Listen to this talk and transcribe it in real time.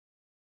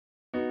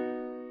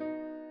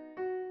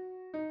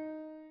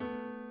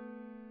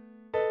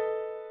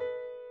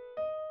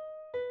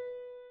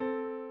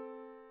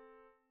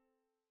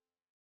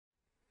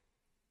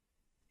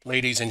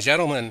Ladies and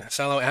gentlemen,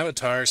 fellow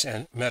avatars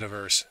and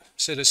metaverse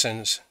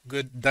citizens,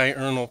 good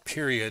diurnal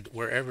period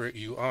wherever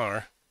you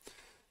are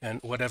and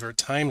whatever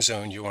time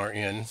zone you are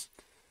in,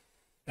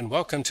 and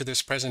welcome to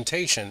this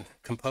presentation,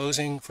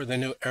 Composing for the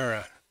New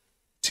Era,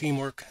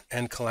 Teamwork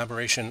and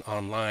Collaboration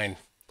Online,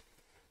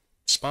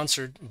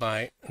 sponsored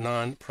by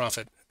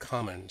Nonprofit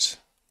Commons.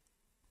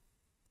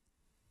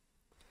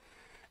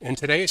 In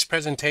today's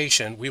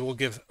presentation, we will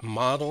give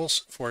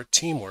models for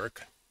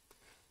teamwork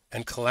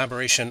and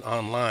collaboration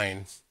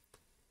online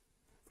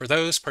for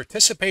those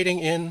participating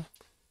in,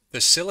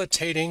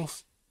 facilitating,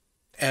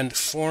 and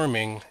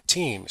forming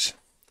teams.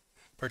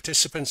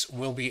 Participants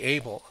will be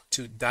able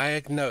to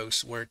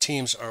diagnose where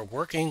teams are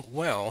working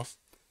well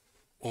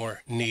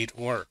or need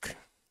work.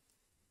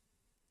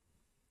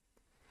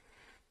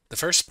 The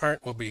first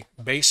part will be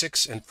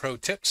basics and pro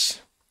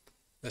tips.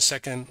 The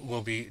second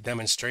will be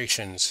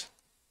demonstrations.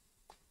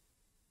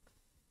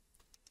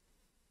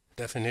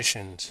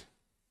 Definitions.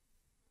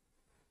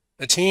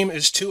 A team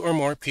is two or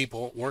more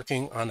people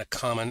working on a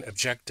common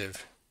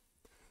objective.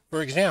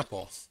 For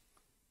example,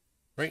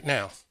 right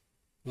now,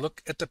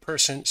 look at the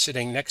person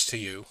sitting next to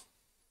you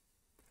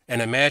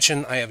and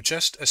imagine I have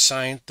just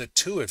assigned the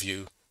two of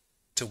you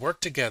to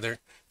work together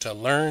to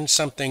learn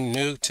something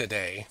new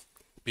today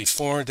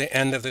before the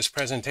end of this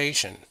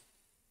presentation.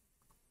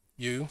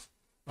 You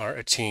are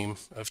a team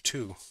of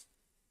two.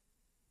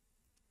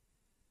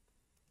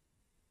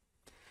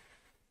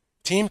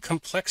 Team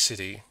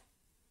complexity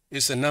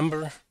is the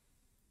number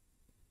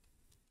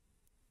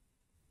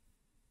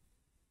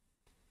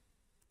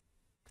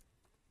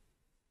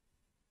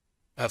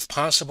of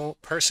possible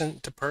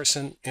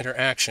person-to-person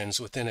interactions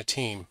within a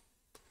team.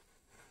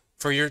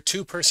 For your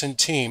two-person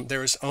team,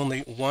 there is only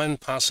one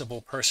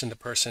possible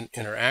person-to-person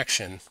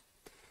interaction.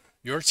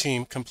 Your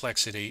team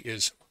complexity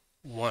is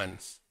 1.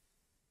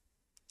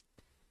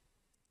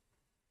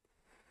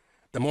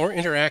 The more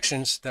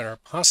interactions that are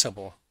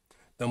possible,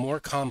 the more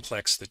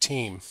complex the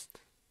team.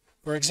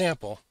 For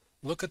example,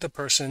 look at the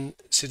person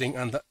sitting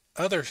on the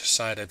other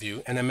side of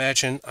you and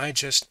imagine I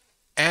just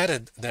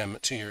added them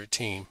to your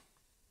team.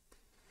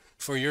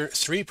 For your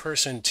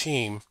 3-person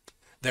team,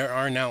 there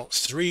are now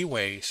 3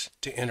 ways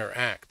to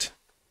interact.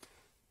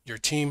 Your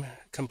team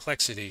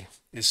complexity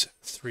is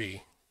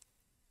 3.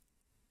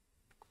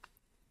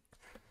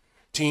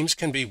 Teams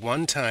can be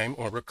one-time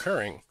or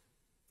recurring.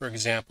 For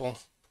example,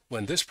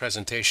 when this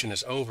presentation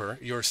is over,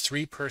 your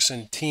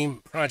 3-person team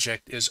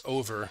project is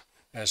over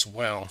as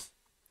well.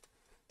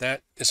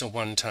 That is a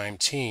one-time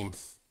team.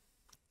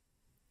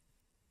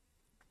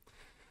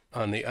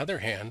 On the other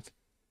hand,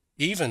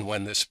 even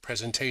when this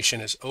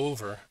presentation is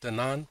over, the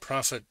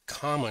Nonprofit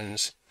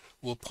Commons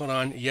will put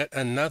on yet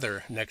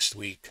another next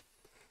week,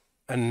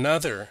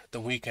 another the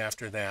week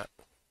after that,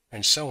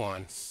 and so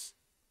on.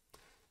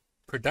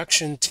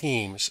 Production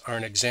teams are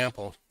an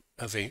example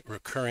of a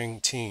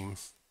recurring team.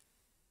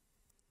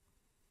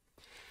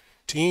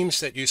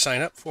 Teams that you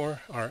sign up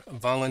for are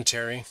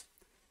voluntary.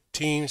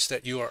 Teams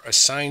that you are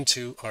assigned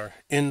to are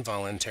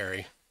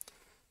involuntary.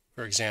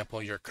 For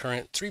example, your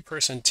current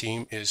 3-person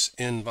team is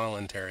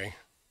involuntary.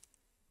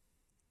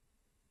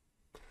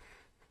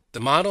 The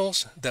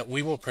models that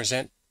we will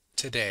present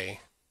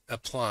today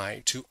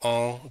apply to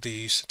all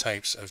these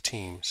types of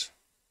teams.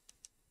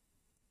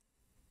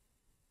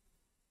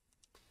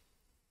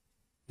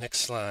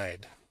 Next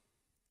slide.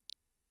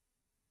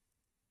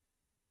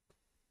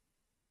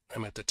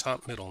 I'm at the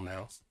top middle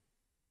now.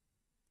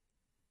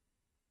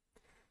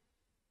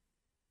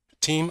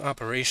 Team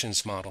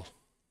operations model.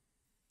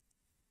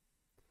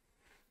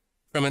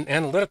 From an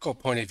analytical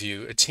point of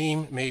view, a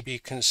team may be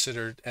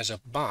considered as a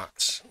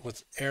box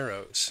with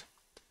arrows.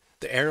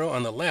 The arrow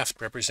on the left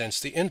represents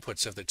the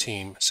inputs of the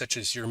team, such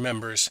as your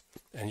members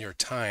and your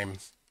time.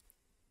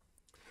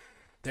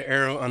 The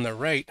arrow on the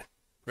right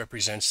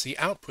represents the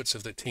outputs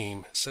of the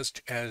team,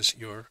 such as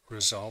your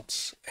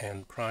results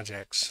and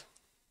projects.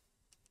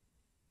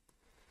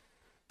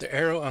 The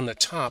arrow on the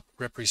top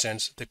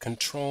represents the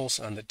controls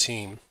on the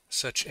team,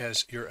 such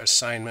as your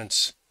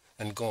assignments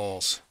and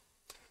goals.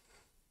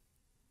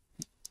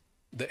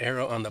 The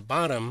arrow on the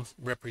bottom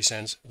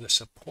represents the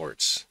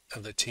supports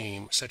of the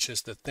team, such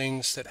as the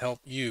things that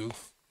help you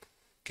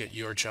get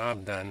your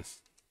job done.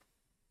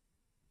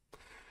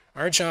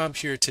 Our job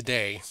here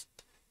today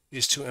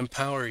is to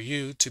empower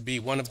you to be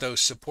one of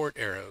those support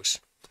arrows,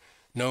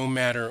 no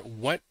matter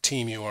what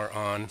team you are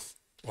on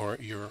or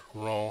your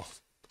role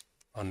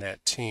on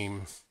that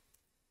team.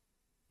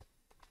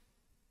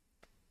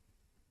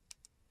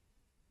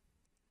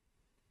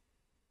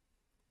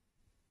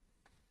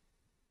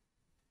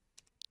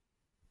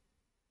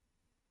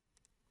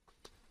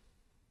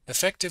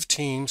 Effective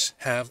teams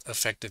have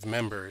effective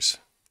members.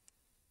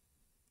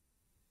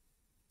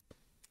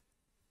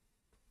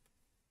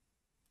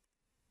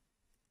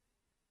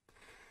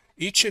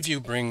 Each of you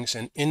brings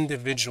an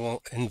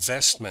individual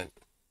investment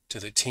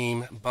to the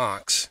team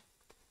box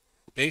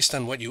based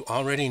on what you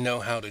already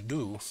know how to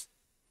do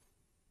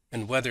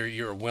and whether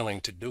you're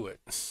willing to do it.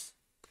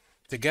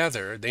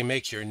 Together, they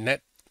make your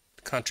net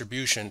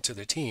contribution to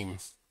the team.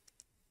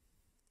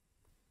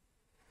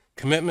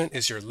 Commitment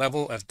is your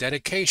level of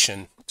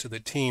dedication to the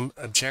team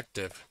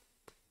objective.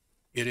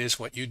 It is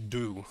what you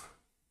do.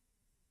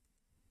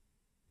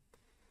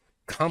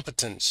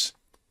 Competence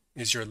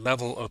is your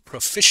level of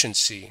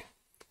proficiency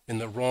in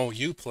the role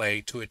you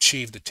play to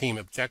achieve the team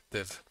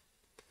objective.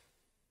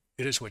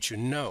 It is what you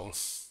know.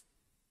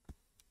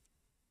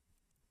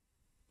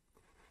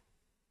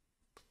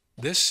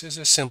 This is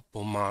a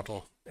simple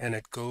model, and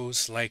it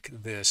goes like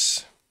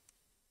this.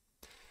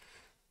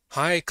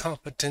 High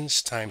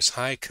competence times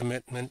high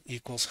commitment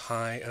equals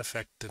high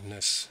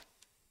effectiveness.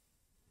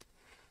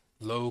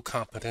 Low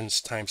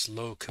competence times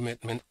low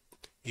commitment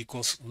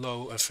equals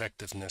low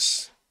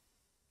effectiveness.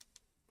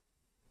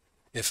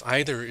 If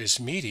either is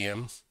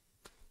medium,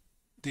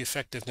 the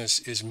effectiveness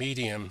is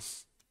medium.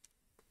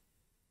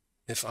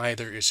 If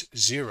either is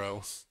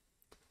 0,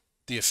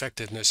 the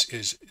effectiveness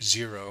is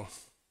 0.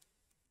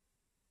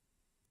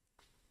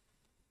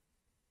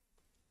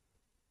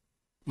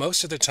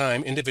 Most of the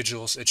time,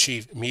 individuals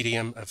achieve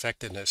medium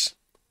effectiveness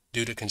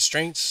due to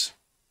constraints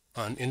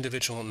on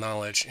individual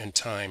knowledge and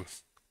time.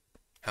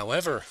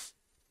 However,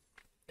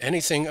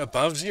 anything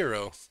above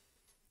 0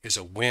 is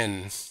a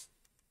win.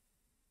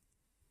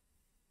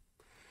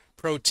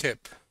 Pro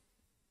tip.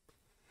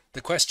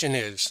 The question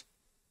is,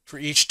 for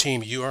each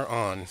team you are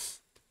on,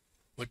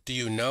 what do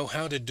you know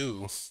how to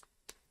do,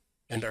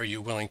 and are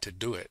you willing to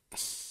do it?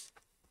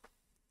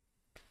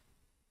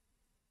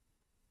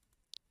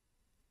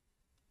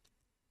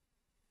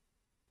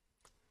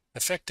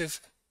 Effective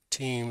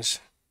teams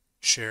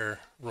share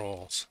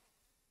roles.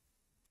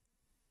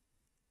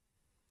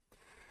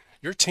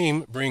 Your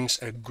team brings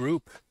a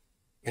group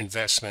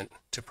investment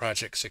to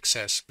project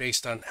success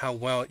based on how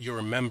well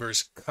your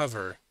members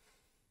cover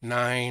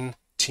 9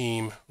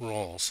 team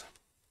roles.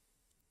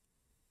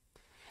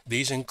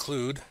 These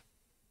include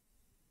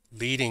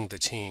leading the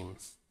team,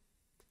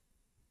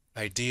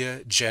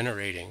 idea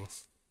generating,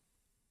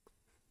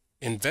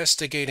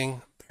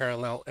 investigating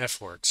parallel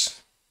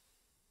efforts,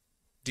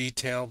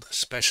 detailed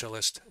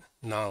specialist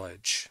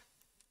knowledge,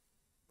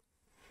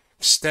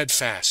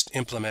 steadfast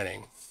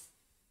implementing,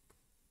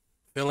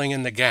 filling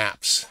in the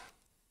gaps,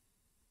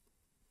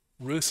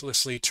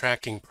 ruthlessly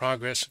tracking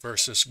progress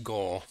versus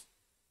goal,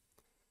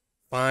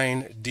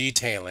 fine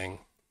detailing,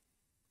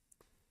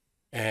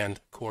 and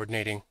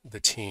coordinating the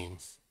team.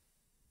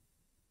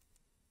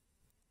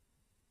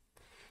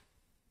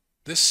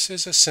 This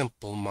is a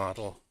simple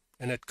model,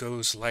 and it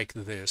goes like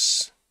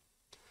this.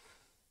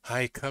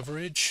 High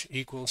coverage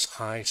equals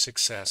high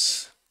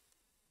success.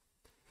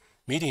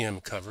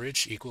 Medium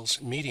coverage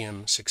equals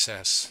medium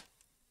success.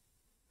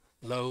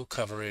 Low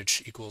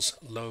coverage equals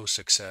low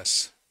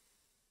success.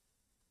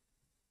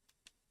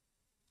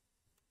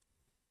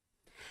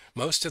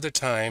 Most of the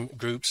time,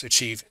 groups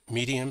achieve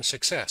medium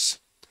success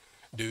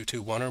due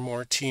to one or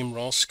more team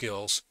role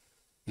skills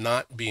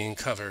not being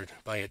covered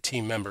by a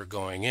team member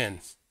going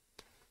in.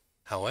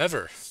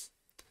 However,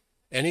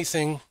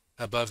 anything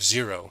above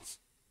 0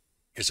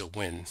 is a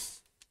win.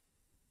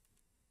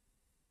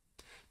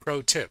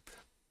 Pro tip.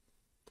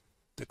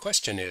 The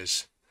question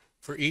is,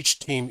 for each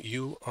team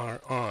you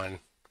are on,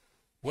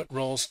 what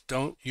roles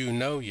don't you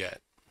know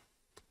yet,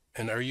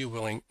 and are you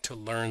willing to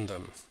learn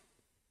them?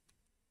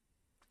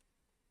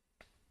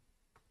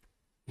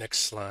 Next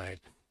slide.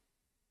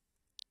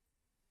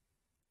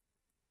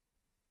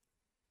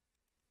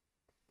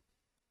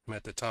 I'm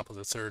at the top of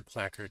the 3rd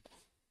placard.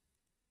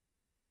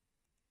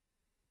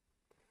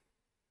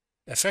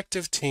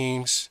 Effective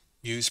teams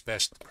use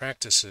best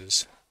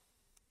practices.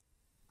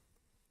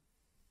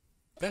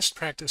 Best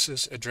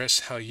practices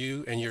address how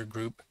you and your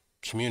group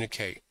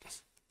communicate.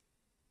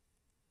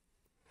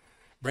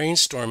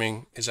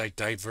 Brainstorming is a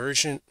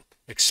divergent,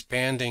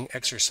 expanding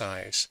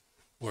exercise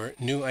where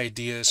new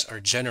ideas are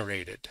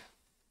generated.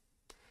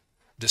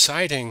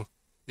 Deciding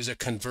is a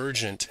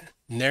convergent,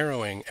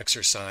 narrowing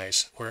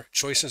exercise where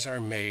choices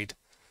are made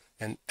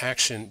and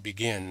action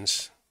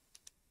begins.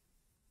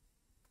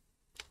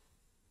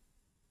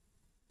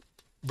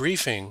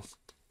 Briefing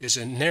is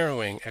a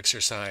narrowing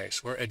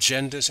exercise where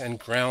agendas and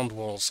ground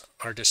rules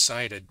are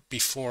decided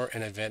before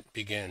an event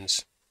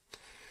begins.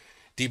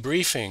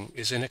 Debriefing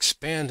is an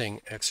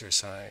expanding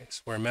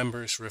exercise where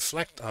members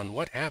reflect on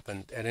what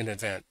happened at an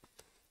event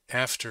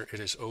after it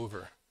is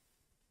over.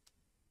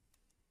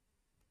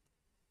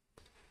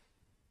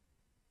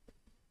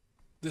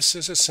 This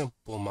is a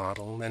simple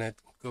model, and it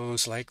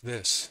goes like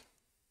this.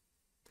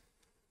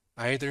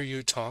 Either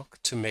you talk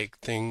to make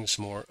things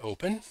more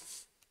open,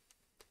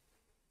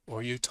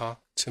 or you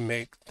talk to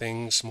make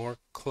things more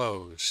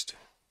closed.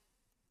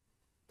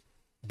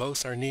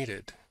 Both are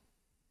needed.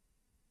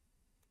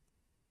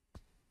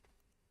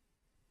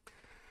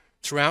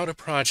 Throughout a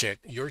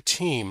project, your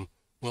team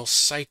will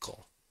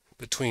cycle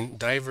between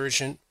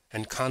divergent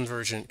and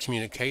convergent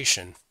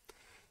communication.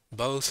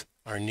 Both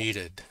are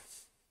needed.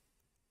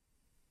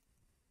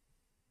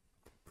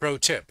 Pro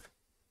tip.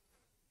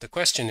 The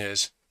question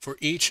is, for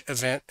each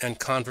event and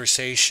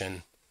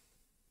conversation,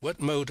 what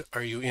mode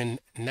are you in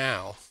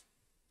now,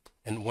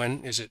 and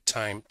when is it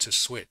time to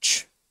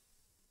switch?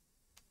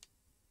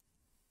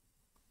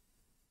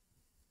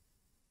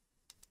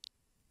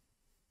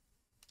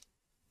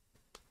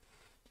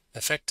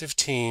 Effective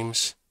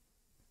teams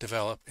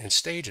develop in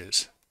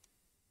stages.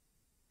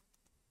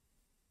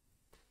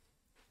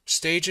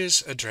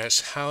 Stages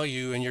address how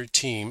you and your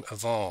team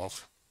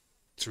evolve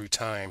through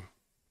time.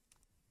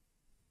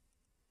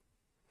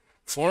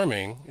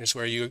 Forming is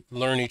where you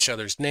learn each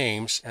other's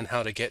names and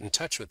how to get in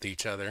touch with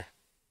each other.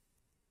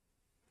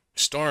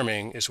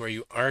 Storming is where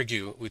you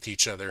argue with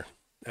each other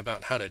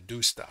about how to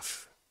do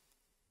stuff.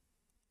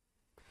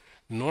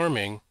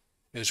 Norming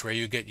is where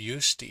you get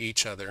used to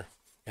each other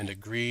and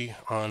agree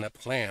on a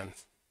plan.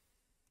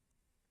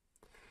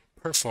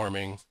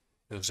 Performing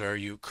is where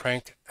you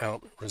crank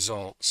out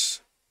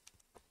results.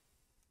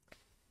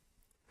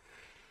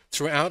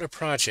 Throughout a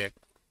project,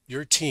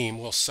 your team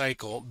will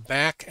cycle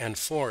back and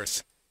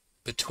forth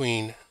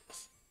between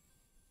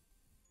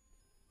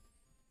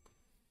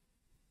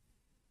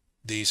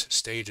these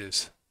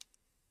stages.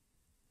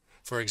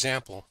 For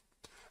example,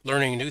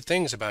 learning new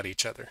things about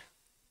each other,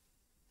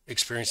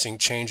 experiencing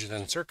changes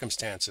in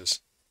circumstances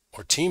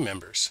or team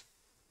members,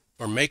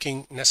 or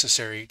making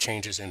necessary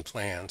changes in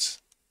plans.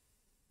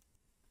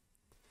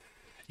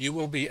 You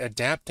will be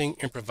adapting,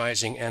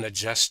 improvising, and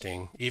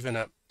adjusting even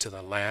up to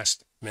the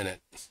last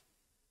minute.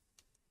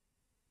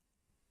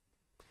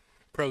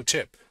 Pro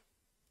tip.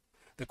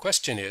 The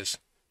question is,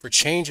 for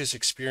changes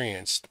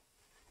experienced,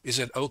 is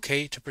it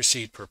okay to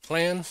proceed per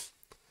plan,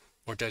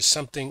 or does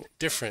something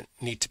different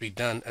need to be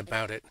done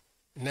about it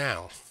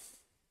now?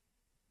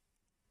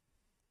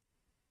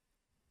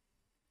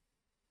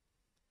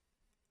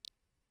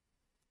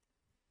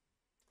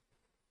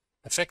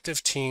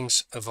 Effective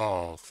teams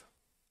evolve.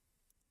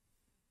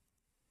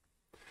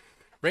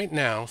 Right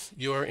now,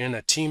 you are in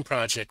a team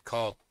project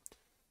called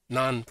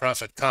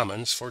Nonprofit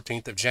Commons,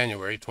 14th of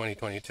January,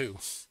 2022.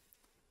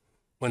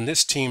 When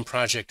this team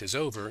project is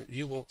over,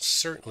 you will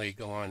certainly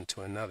go on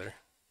to another.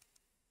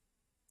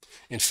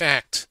 In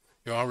fact,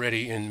 you're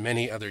already in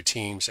many other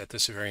teams at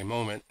this very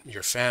moment,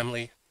 your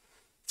family,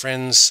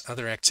 friends,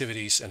 other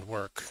activities, and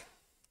work.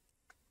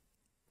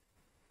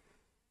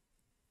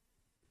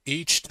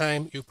 Each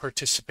time you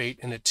participate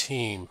in a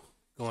team,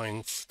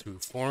 going through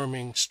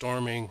forming,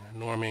 storming,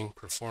 norming,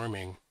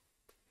 performing,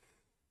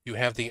 you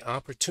have the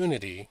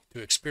opportunity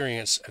to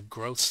experience a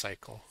growth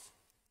cycle.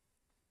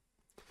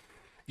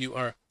 You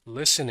are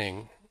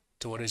listening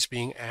to what is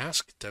being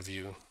asked of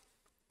you.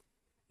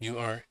 You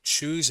are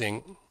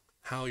choosing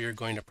how you're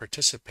going to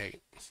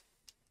participate.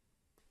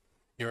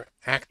 You're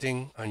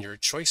acting on your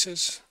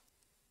choices.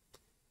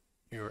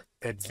 You're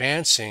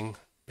advancing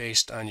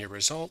based on your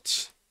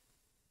results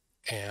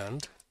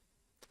and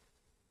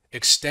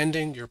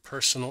extending your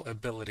personal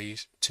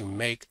abilities to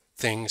make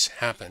things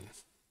happen.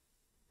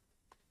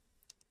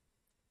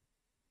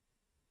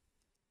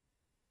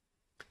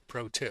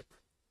 Pro tip.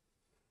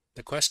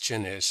 The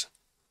question is,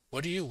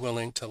 what are you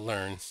willing to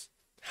learn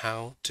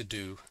how to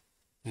do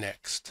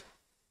next?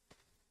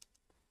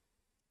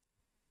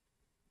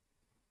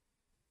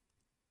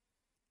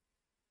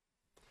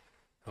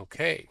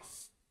 Okay,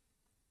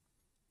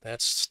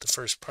 that's the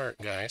first part,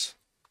 guys.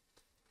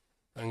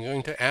 I'm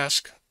going to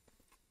ask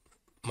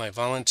my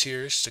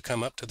volunteers to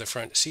come up to the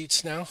front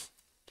seats now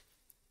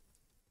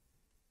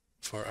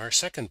for our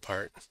second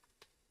part,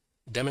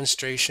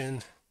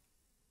 demonstration,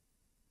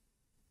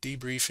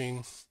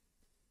 debriefing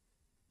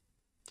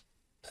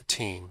a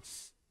team.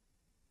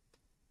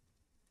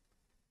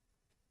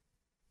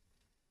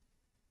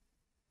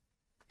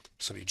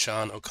 This will be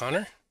John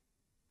O'Connor,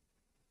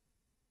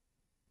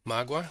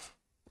 Magua,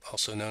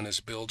 also known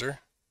as Builder,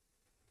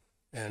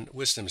 and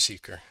Wisdom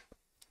Seeker.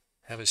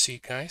 Have a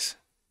seat, guys.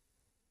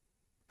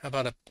 How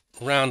about a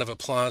round of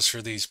applause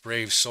for these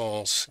brave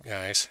souls,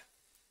 guys?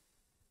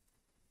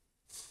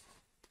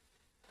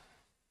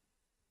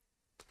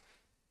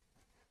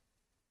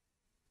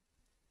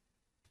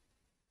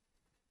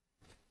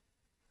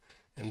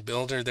 And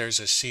Builder, there's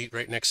a seat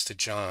right next to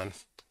John. I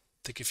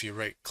think if you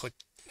right click,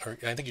 or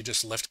I think you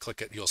just left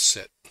click it, you'll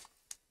sit.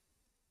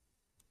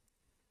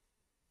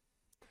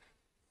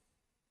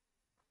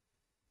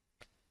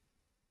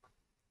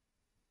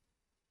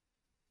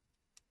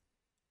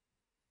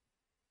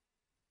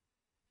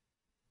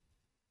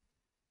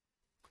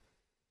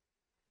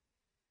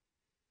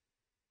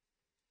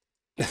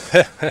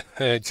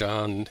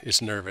 John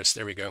is nervous.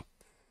 There we go.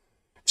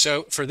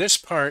 So for this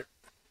part,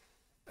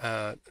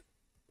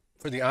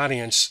 for the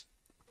audience,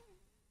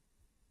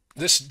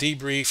 this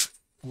debrief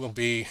will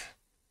be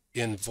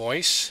in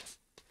voice.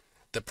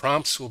 The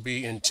prompts will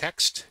be in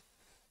text,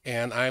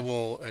 and I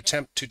will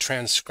attempt to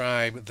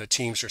transcribe the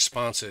team's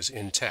responses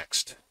in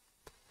text.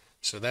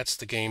 So that's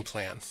the game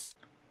plan.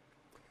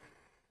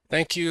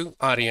 Thank you,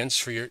 audience,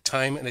 for your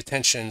time and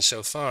attention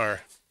so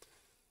far.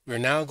 We're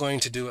now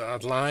going to do a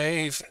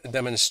live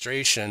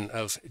demonstration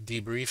of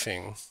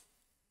debriefing.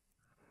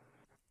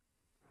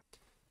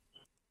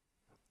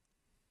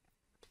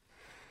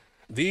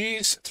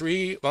 These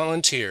three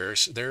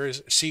volunteers, there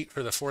is a seat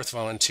for the fourth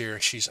volunteer.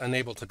 She's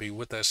unable to be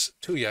with us.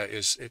 Tuya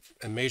is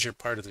a major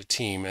part of the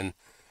team, and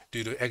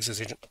due to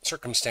exigent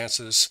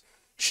circumstances,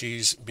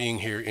 she's being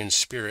here in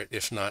spirit,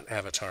 if not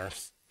avatar.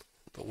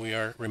 But we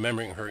are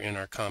remembering her in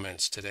our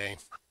comments today.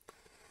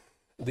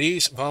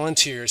 These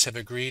volunteers have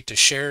agreed to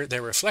share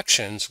their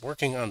reflections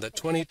working on the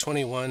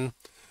 2021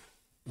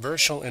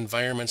 Virtual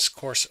Environments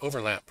Course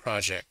Overlap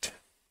Project.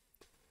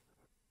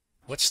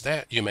 What's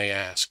that, you may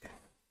ask?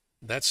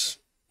 That's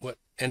what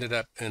ended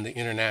up in the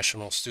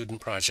International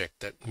Student Project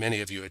that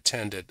many of you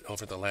attended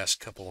over the last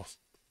couple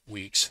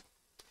weeks.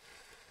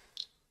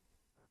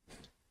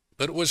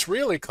 But it was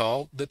really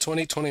called the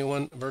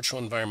 2021 Virtual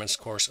Environments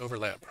Course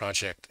Overlap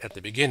Project at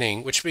the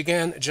beginning, which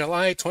began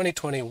July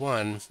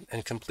 2021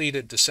 and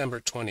completed December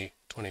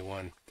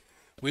 2021.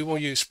 We will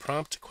use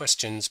prompt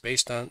questions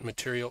based on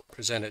material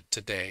presented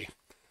today.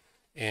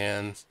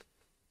 And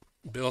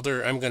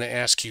Builder, I'm going to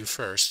ask you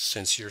first,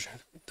 since you're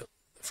the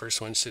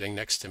first one sitting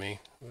next to me.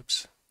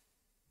 Whoops.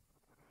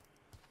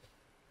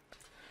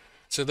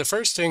 So the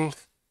first thing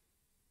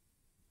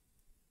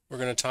we're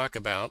going to talk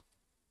about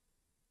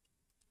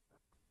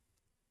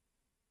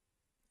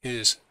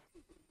is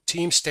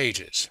team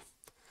stages.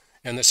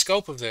 And the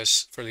scope of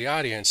this for the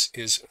audience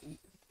is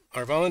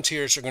our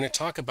volunteers are going to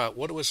talk about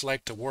what it was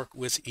like to work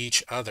with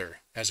each other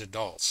as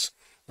adults.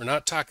 We're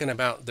not talking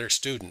about their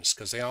students,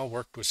 because they all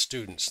worked with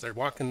students. They're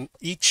walking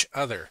each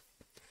other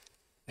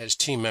as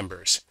team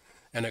members.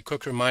 And a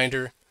quick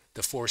reminder,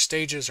 the 4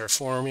 stages are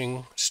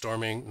forming,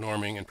 storming,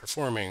 norming, and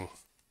performing.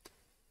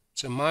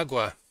 So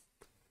Magua,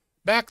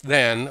 back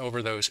then,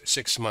 over those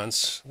 6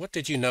 months, what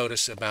did you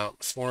notice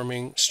about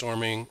forming,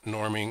 storming,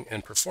 norming,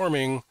 and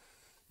performing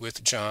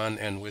with John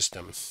and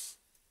Wisdom?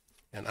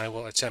 And I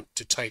will attempt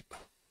to type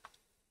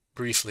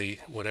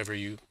briefly whatever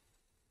you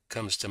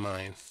comes to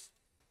mind.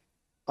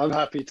 I'm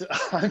happy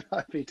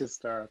to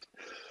start.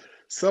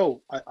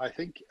 So I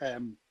think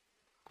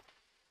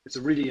it's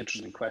a really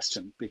interesting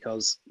question,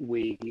 because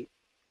we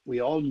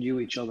all knew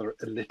each other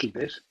a little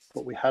bit,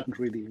 but we hadn't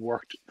really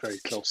worked very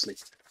closely.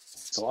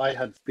 So I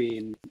had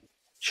been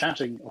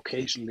chatting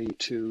occasionally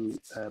to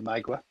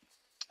Magua.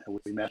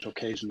 We met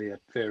occasionally at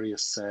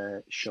various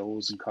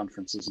shows and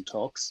conferences and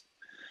talks.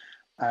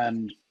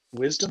 And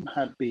Wisdom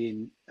had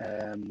been,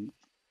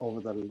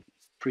 over the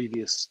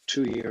previous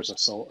 2 years or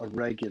so, a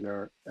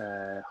regular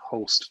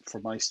host for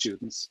my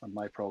students on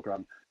my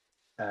program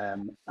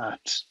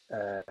at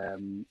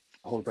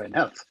Whole Brain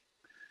Health.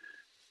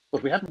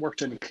 But we hadn't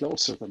worked any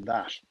closer than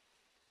that.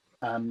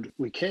 And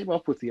we came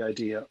up with the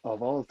idea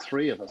of all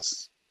 3 of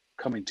us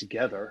coming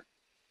together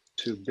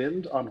to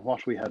build on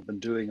what we had been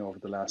doing over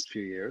the last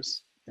few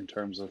years in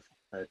terms of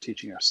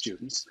teaching our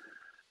students,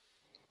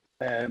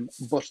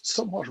 but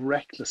somewhat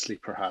recklessly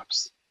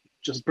perhaps,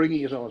 just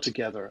bringing it all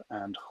together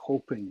and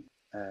hoping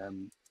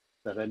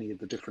that any of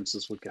the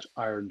differences would get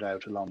ironed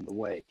out along the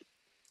way.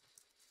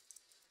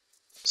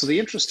 So the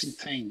interesting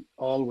thing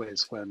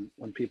always when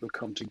people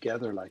come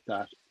together like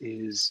that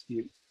is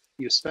you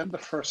spend the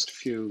first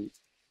few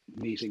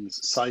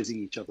meetings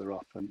sizing each other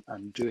up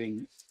and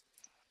doing,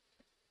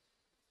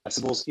 I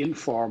suppose,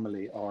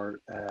 informally or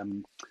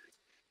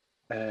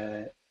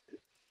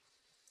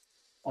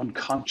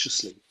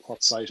unconsciously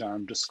what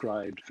Sidearm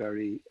described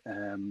very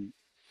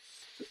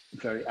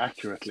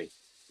accurately,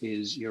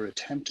 is you're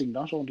attempting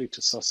not only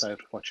to suss out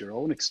what your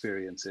own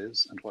experience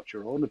is and what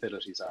your own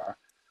abilities are,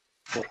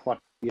 but what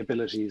the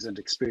abilities and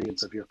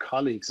experience of your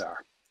colleagues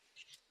are,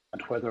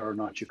 and whether or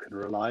not you can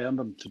rely on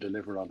them to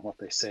deliver on what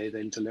they say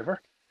they'll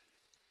deliver,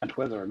 and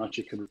whether or not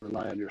you can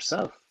rely on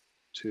yourself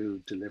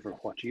to deliver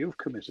what you've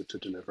committed to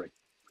delivering.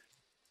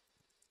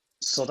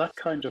 So that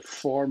kind of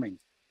forming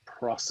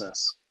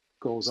process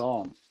goes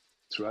on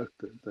throughout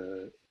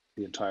the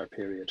entire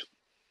period.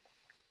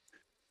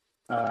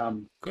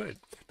 Good.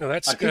 No,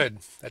 that's good.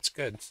 That's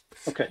good.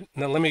 Okay.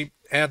 Now let me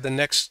add the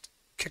next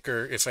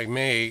kicker, if I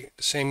may.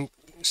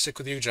 Stick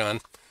with you,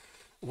 John.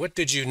 What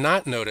did you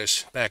not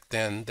notice back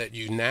then that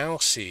you now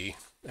see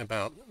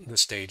about the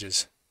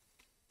stages?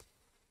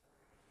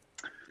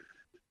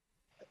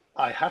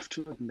 I have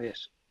to admit,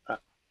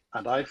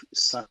 and I've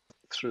sat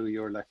through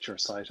your lecture,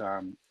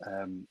 Sidearm,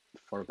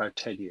 for about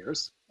 10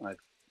 years.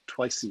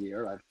 Twice a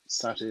year, I've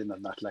sat in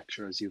on that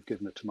lecture as you've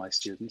given it to my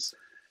students.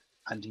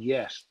 And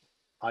yet,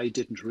 I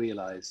didn't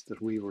realize that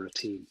we were a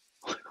team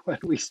when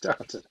we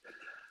started.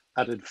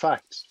 And in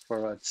fact,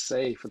 I'd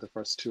say for the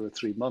first 2 or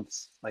 3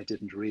 months, I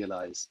didn't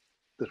realize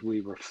that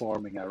we were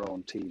forming our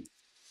own team.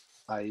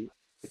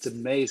 It's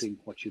amazing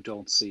what you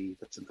don't see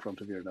that's in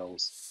front of your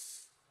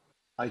nose.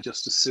 I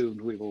just assumed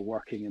we were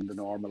working in the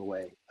normal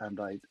way, and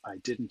I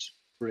didn't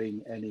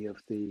bring any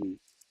of the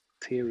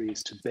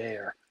theories to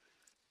bear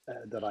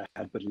that I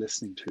had been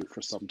listening to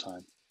for some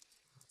time.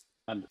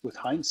 And with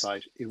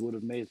hindsight, it would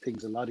have made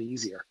things a lot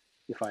easier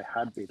if I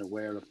had been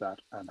aware of that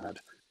and had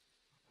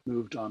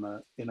moved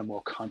on in a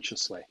more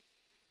conscious way.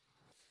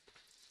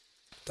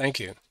 Thank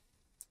you.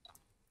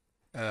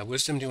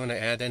 Wisdom, do you want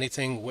to add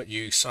anything, what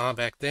you saw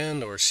back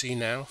then or see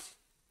now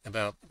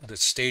about the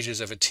stages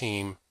of a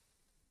team?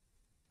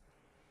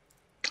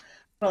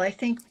 Well, I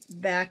think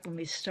back when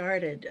we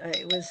started,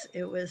 it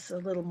was a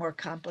little more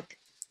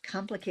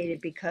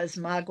complicated because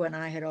Magua and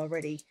I had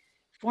already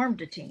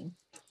formed a team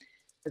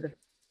for the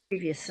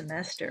previous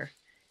semester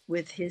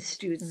with his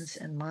students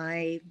and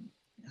my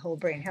Whole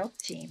Brain Health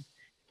team.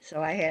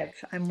 So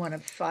I'm one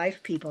of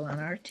 5 people on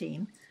our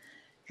team,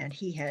 and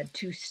he had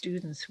 2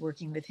 students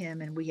working with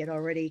him, and we had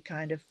already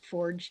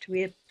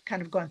we had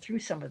kind of gone through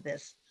some of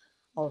this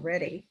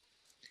already.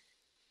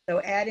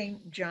 So adding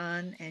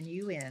John and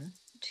you in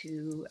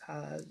to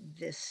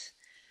this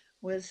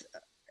was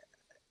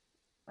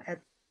at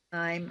the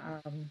time,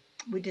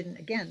 we didn't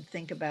again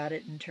think about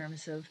it in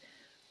terms of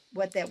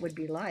what that would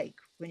be like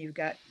when you've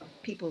got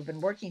people who've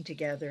been working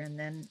together and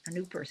then a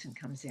new person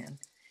comes in.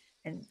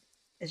 And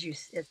as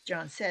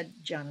John said,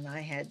 John and I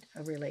had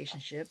a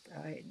relationship.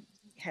 I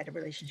had a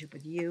relationship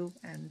with you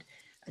and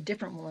a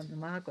different one with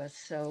Magua.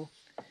 So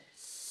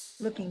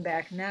looking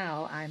back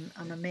now,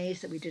 I'm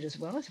amazed that we did as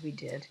well as we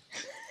did,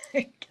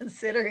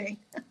 considering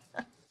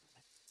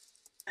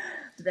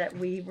that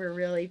we were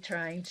really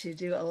trying to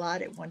do a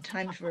lot at one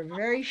time for a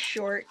very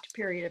short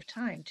period of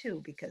time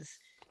too, because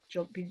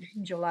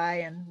between July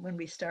and when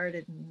we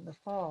started in the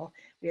fall,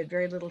 we had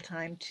very little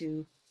time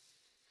to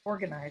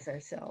organize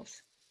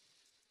ourselves.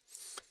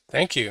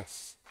 Thank you.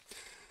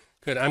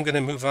 Good. I'm going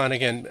to move on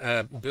again.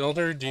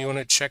 Builder, do you want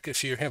to check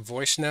if you have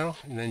voice now?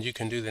 And then you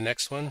can do the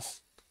next one.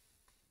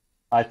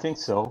 I think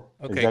so.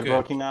 Okay, Is that good.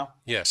 working now?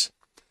 Yes.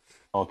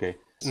 Okay.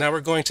 Now we're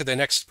going to the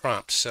next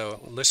prompt. So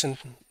listen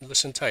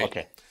tight.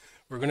 Okay.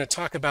 We're going to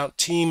talk about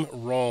team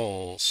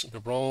roles, the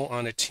role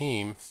on a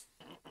team.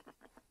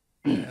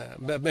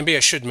 Maybe I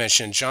should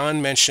mention,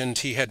 John mentioned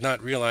he had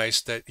not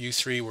realized that you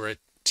 3 were a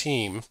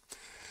team,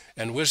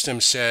 and Wisdom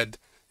said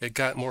it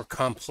got more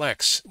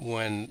complex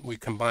when we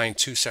combined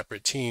 2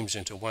 separate teams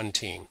into one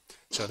team.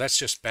 So that's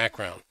just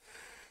background.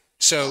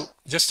 So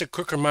just a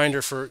quick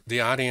reminder for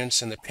the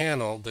audience and the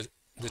panel that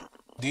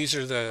these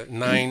are the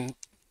 9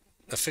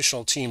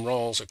 official team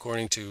roles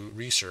according to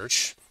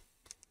research.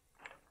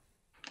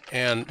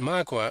 And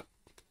Magua,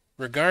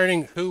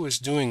 regarding who is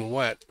doing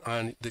what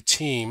on the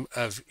team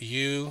of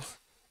you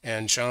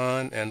and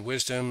John and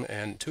Wisdom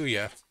and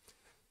Tuya,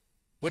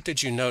 what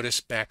did you notice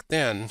back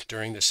then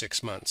during the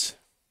 6 months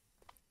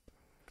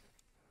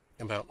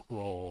about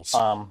roles?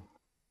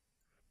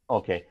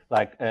 Okay.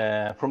 Like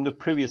from the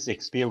previous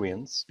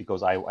experience,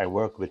 because I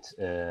work with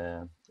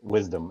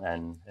Wisdom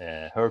and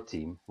her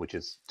team, which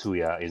is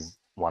Tuya is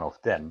one of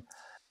them.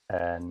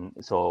 And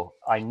so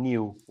I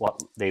knew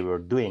what they were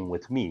doing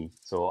with me.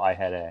 So I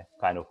had a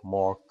kind of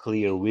more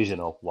clear vision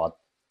of what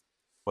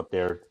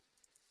their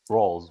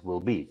roles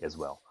will be as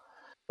well.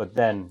 But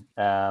then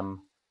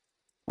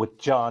with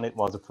John, it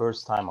was the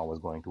first time I was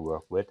going to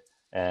work with.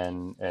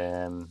 And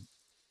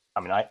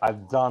I mean,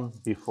 I've done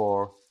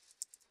before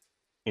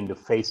in the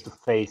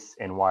face-to-face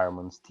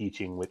environments,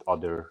 teaching with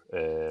other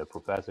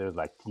professors,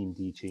 like team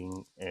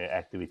teaching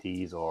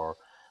activities, or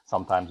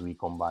sometimes we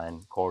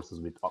combine courses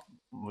with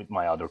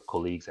my other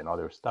colleagues and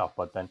other stuff.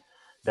 But then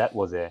that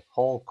was a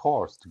whole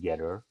course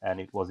together,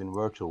 and it was in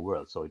virtual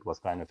world, so it was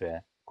kind of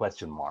a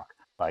question mark.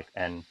 Like,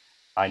 and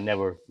I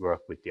never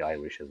worked with the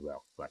Irish as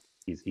well. Like,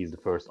 he's the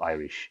first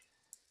Irish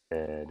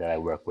that I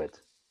work with,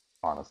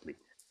 honestly.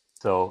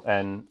 So,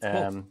 and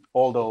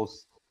all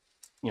those,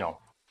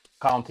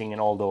 counting in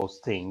all those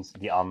things,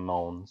 the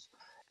unknowns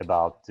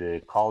about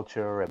the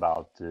culture,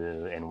 about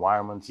the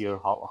environment here,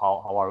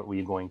 how are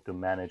we going to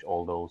manage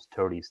all those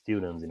 30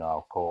 students in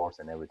our course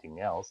and everything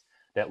else,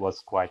 that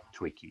was quite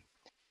tricky.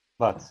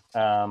 But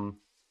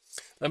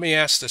let me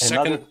ask the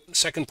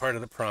second part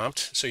of the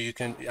prompt, so you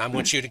can, I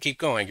want you to keep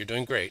going, you're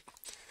doing great.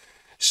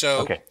 So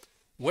okay.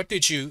 What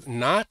did you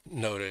not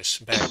notice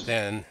back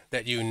then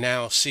that you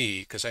now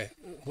see?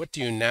 What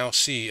do you now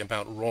see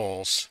about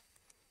roles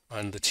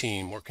on the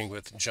team working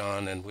with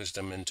John and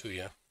Wisdom and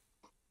Tuya?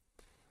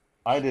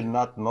 I did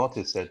not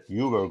notice that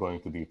you were going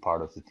to be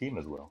part of the team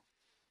as well.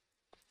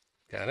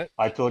 Got it.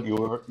 I thought you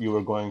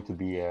were going to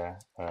be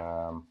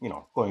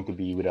going to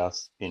be with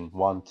us in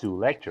 1-2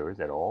 lectures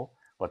at all,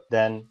 but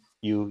then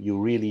you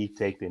really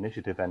take the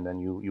initiative, and then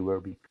you were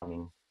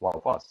becoming one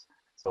of us.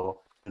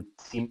 So the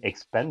team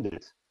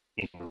expanded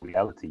in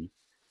reality.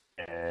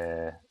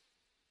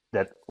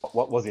 That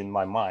what was in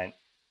my mind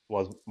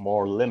was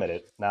more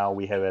limited. Now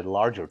we have a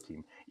larger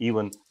team.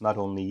 Even not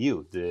only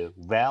you, the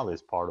Val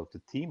is part of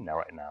the team now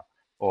right now,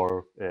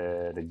 or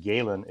the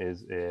Galen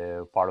is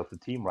part of the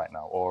team right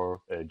now,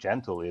 or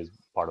Gentle is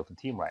part of the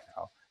team right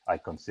now. I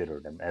consider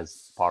them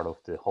as part of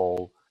the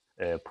whole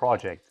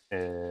project,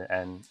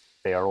 and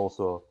they are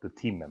also the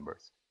team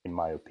members, in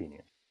my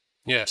opinion.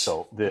 Yes.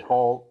 So the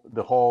whole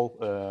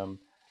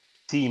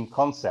team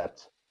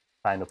concept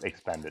kind of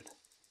expanded.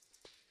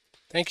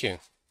 Thank you.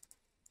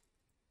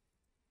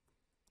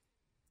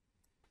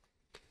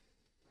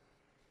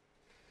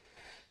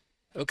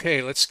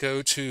 Okay, let's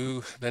go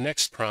to the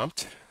next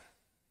prompt.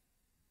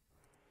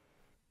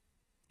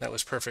 That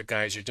was perfect,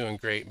 guys. You're doing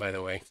great, by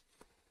the way.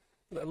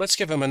 Let's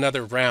give them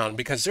another round,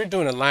 because they're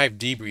doing a live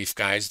debrief,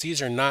 guys.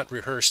 These are not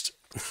rehearsed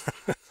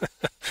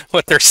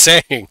what they're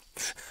saying.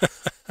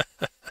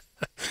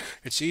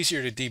 It's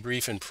easier to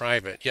debrief in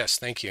private. Yes,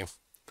 thank you.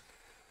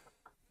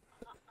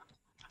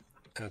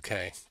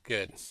 Okay,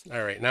 good.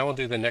 All right, now we'll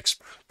do the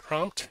next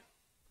prompt.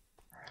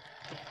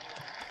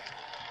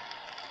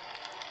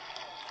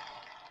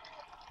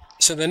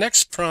 So the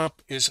next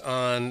prompt is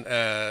on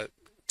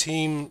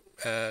team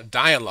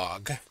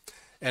dialogue.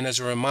 And as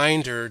a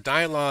reminder,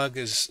 dialogue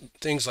is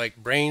things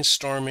like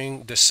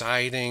brainstorming,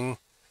 deciding,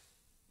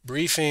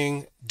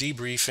 briefing,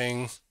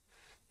 debriefing,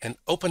 and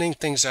opening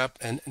things up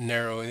and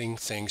narrowing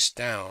things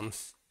down.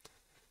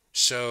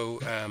 So,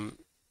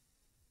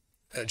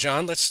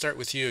 John, let's start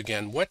with you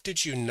again. What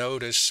did you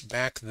notice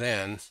back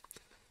then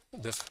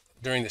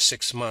during the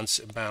 6 months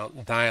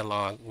about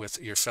dialogue with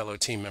your fellow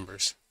team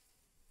members?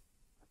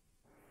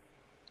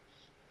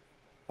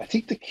 I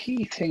think the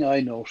key thing I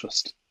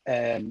noticed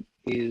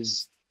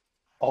is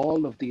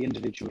all of the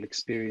individual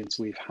experience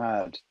we've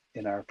had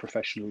in our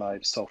professional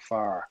lives so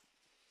far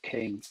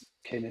came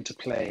into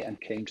play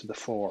and came to the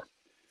fore.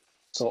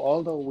 So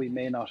although we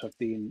may not have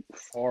been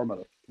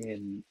formal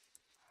in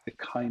the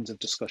kinds of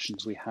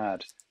discussions we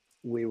had,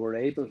 we were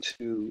able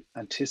to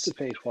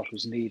anticipate what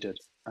was needed.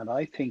 And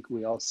I think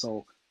we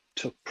also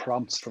took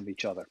prompts from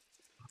each other.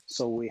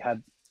 So we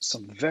had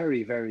some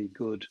very, very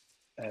good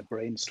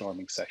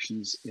brainstorming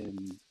sessions in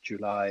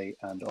July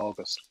and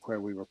August where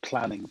we were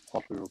planning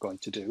what we were going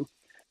to do.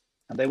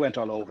 And they went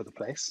all over the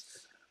place.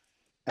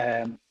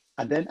 And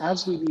then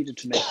as we needed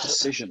to make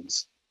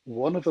decisions,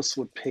 one of us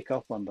would pick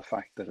up on the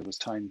fact that it was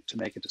time to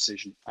make a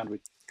decision, and we'd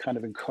kind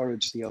of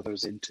encourage the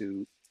others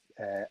into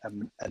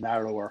a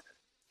narrower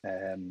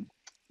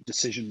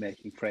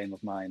decision-making frame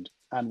of mind.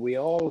 And we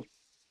all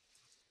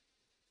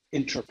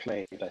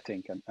interplayed, I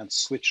think, and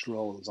switched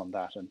roles on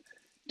that, and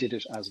did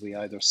it as we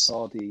either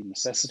saw the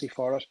necessity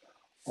for it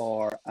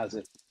or as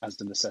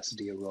the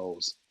necessity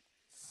arose.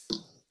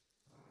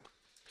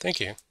 Thank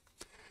you.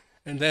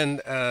 And then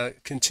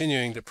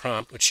continuing the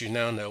prompt, which you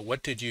now know,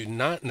 what did you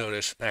not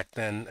notice back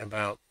then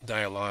about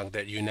dialogue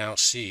that you now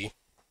see?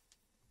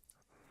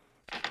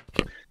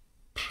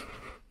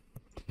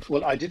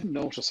 Well, I didn't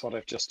notice what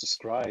I've just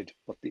described,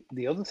 but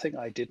the other thing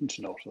I didn't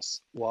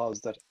notice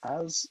was that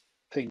as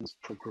things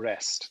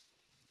progressed,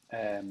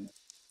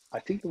 I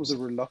think there was a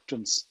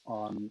reluctance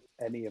on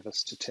any of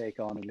us to take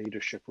on a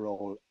leadership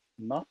role,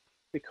 not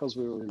because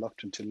we were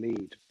reluctant to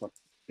lead, but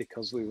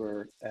because we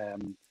were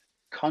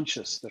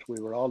conscious that we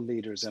were all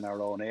leaders in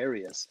our own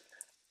areas.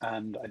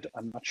 And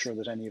I'm not sure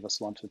that any of us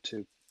wanted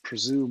to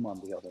presume on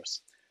the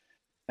others.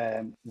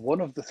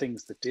 One of the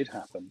things that did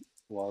happen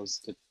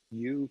was that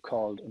you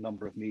called a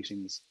number of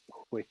meetings,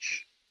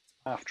 which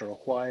after a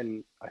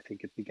while, I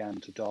think it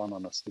began to dawn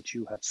on us that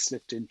you had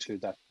slipped into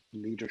that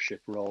leadership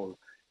role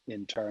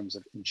in terms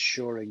of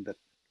ensuring that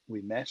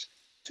we met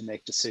to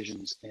make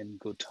decisions in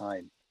good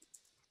time.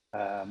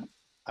 And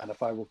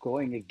if I were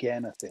going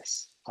again at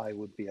this, I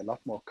would be a lot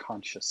more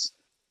conscious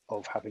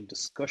of having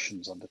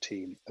discussions on the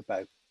team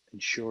about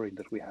ensuring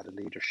that we had a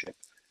leadership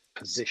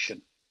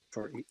position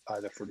for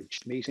either for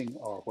each meeting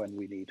or when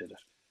we needed it.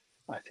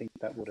 I think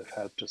that would have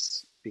helped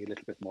us be a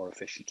little bit more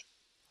efficient.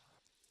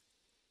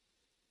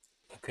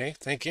 Okay,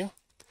 thank you.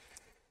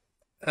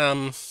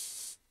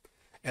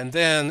 And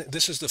then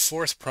this is the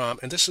fourth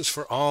prompt, and this is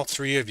for all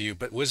three of you,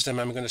 but Wisdom,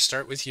 I'm going to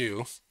start with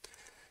you.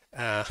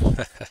 The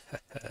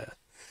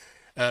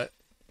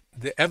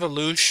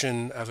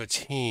evolution of a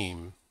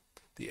team.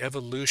 The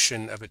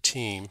evolution of a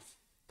team.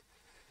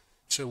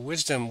 So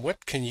Wisdom,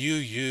 what can you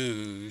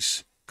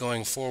use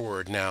going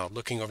forward now,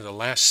 looking over the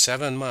last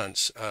 7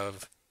 months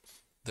of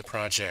the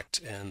project,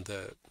 and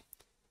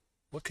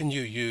what can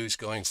you use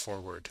going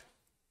forward?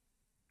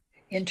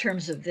 In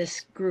terms of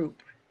this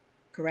group,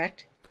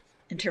 correct?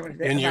 In terms of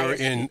the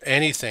in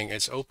anything,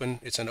 it's open.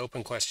 It's an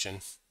open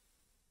question.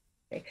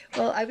 Okay.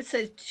 Well, I would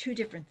say two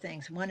different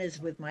things. One is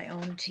with my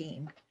own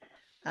team,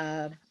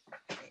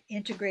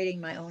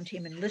 integrating my own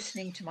team and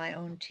listening to my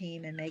own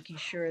team and making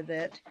sure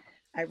that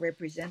I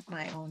represent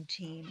my own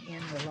team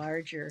in the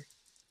larger,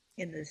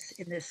 in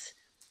this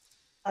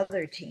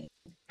other team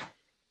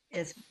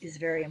is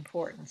very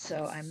important.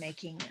 So I'm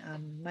making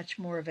much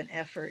more of an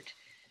effort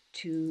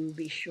to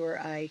be sure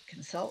I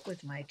consult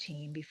with my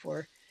team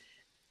before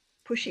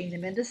pushing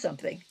them into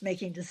something,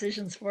 making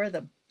decisions for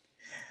them.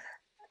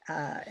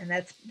 And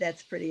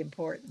that's pretty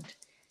important.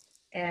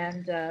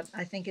 And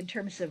I think in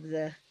terms of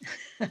the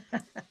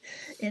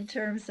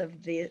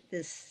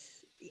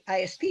this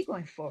ISP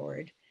going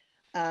forward,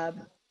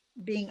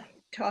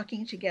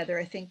 talking together,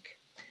 I think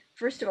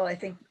first of all, I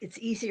think it's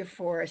easier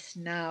for us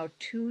now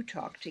to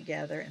talk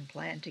together and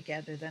plan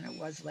together than it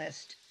was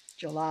last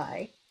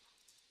July,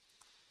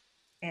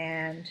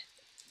 and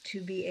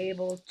to be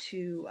able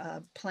to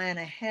plan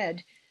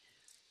ahead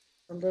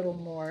a little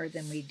more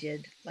than we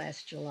did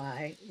last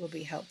July will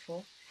be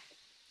helpful.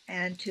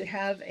 And to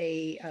have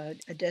a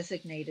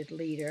designated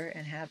leader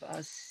and have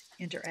us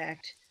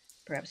interact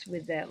perhaps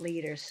with that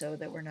leader so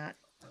that we're not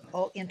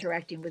all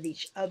interacting with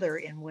each other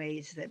in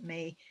ways that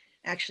may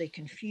actually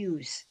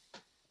confuse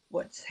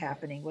what's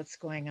happening, what's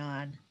going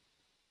on,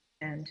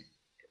 and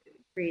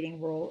creating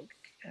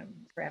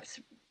perhaps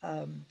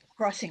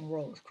crossing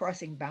roles,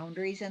 crossing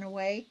boundaries in a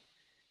way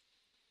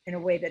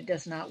that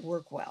does not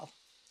work well.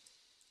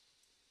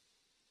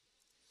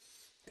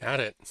 Got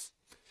it.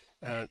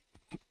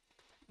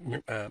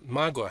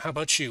 Magua, how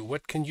about you?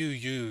 What can you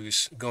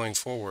use going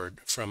forward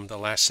from the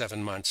last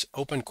 7 months?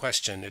 Open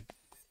question.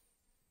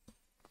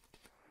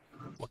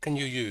 What can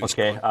you use?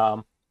 Okay.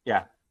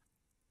 Yeah.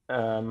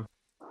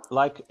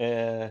 Like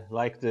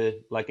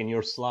in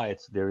your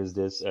slides, there is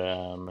this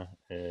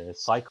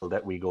cycle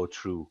that we go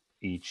through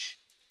each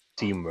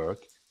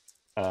teamwork.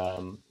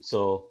 Now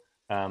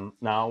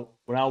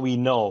we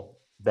know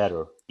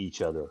better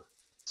each other.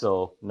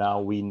 So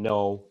now we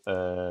know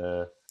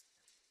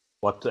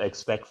what to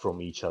expect from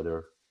each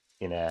other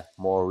in a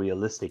more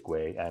realistic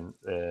way, and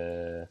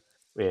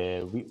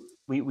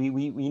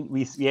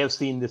we have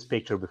seen this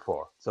picture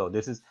before. So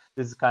this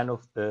is kind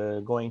of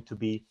going to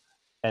be,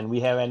 and we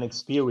have an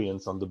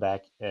experience on the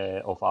back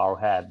of our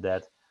head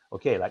that,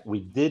 okay, like we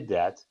did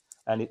that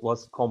and it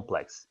was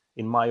complex.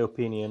 In my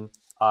opinion,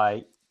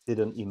 I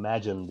didn't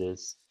imagine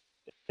this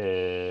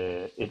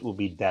it will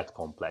be that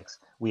complex.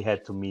 We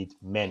had to meet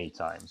many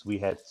times. We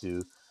had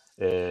to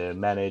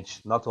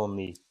manage not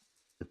only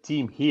the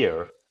team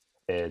here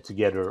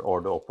together,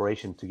 or the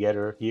operation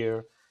together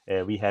here.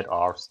 We had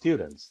our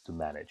students to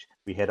manage.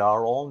 We had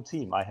our own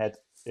team. I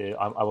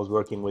was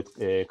working with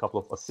a couple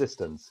of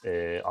assistants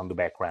on the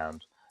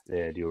background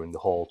during the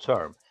whole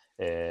term.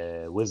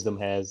 Wisdom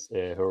has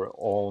her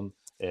own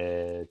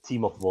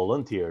team of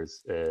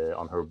volunteers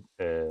on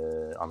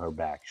her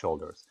back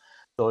shoulders.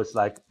 So it's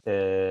like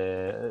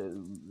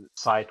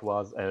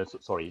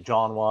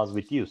John was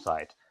with you,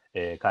 Sight.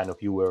 Kind of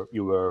you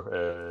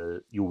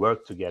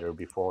worked together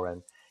before,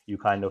 and you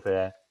kind of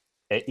a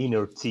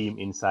inner team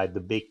inside the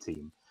big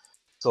team.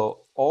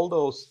 So all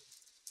those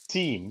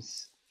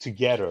teams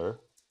together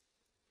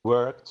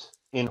worked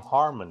in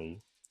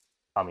harmony.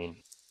 I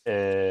mean,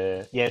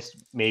 yes,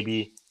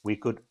 maybe we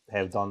could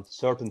have done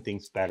certain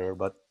things better,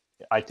 but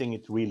I think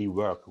it really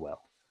worked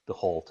well, the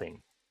whole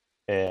thing.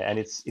 And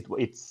it's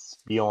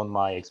beyond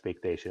my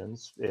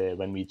expectations.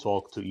 When we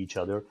talk to each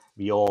other,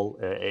 we all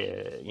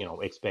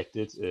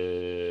expected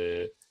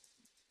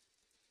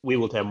we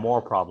would have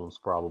more problems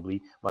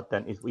probably, but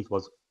then it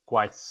was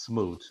quite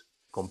smooth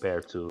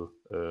compared to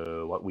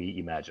what we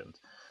imagined.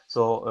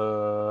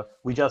 So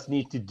we just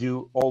need to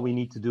do, all we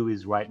need to do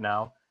is right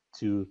now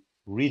to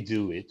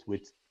redo it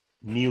with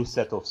new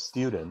set of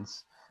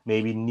students.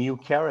 Maybe new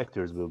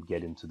characters will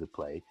get into the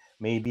play.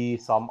 Maybe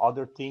some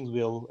other things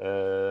will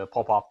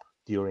pop up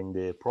during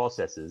the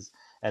processes,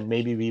 and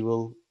maybe we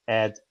will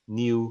add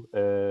new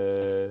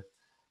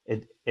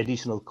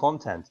additional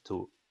content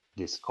to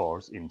this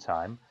course in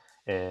time.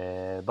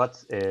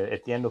 But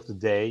at the end of the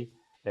day,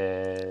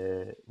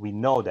 we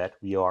know that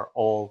we are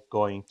all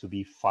going to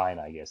be fine,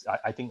 I guess.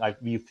 I think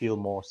we feel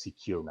more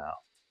secure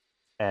now.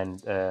 And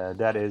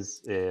that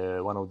is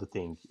one of the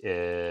things,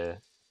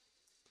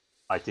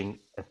 I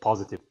think, a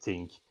positive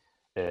thing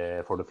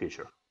for the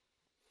future.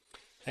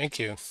 Thank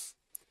you.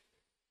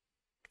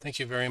 Thank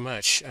you very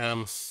much.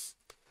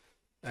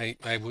 I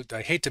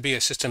hate to be a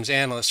systems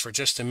analyst for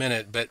just a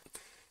minute, but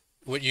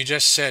what you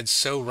just said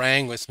so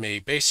rang with me.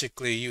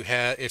 Basically,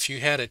 if you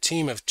had a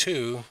team of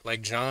 2,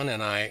 like John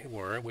and I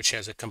were, which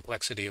has a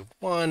complexity of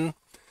 1,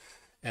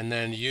 and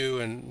then you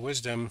and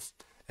Wisdom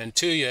and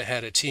Tuya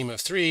had a team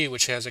of 3,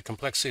 which has a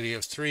complexity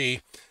of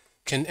 3,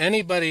 can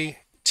anybody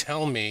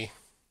tell me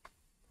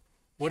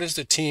what is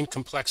the team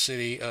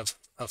complexity of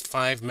a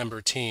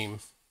 5-member team?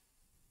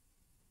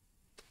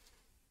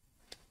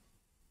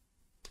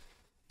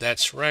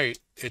 That's right,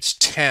 it's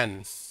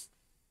 10,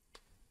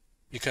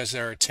 because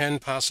there are 10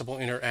 possible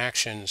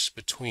interactions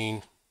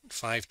between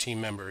 5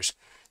 team members.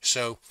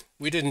 So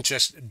we didn't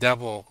just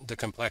double the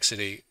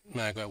complexity,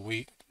 Magua,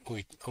 we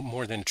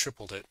more than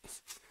tripled it.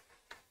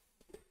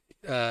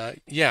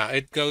 Yeah,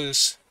 it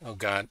goes, oh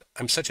God,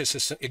 I'm such a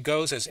system, it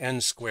goes as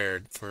n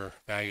squared for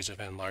values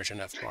of n large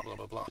enough, blah, blah,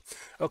 blah, blah.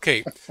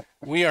 Okay,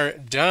 we are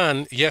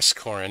done. Yes,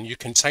 Corin, you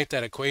can type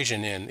that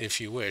equation in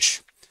if you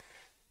wish.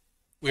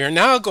 We are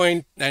now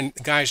going, and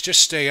guys, just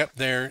stay up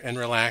there and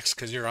relax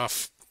because you're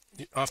off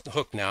the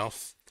hook now.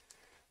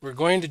 We're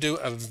going to do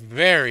a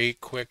very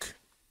quick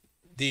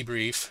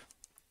debrief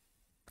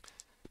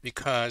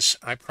because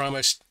I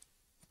promised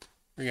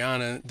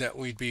Rihanna that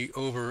we'd be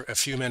over a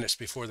few minutes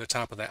before the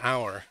top of the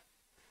hour.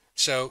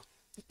 So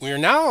we're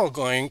now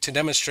going to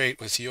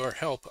demonstrate with your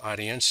help,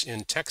 audience,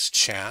 in text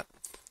chat,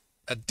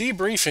 a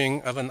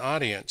debriefing of an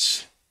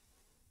audience.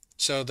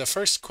 So the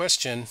first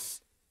question,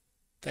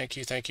 thank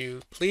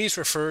you. Please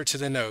refer to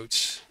the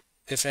notes,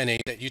 if any,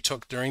 that you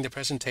took during the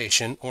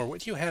presentation or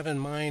what you have in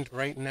mind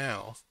right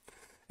now,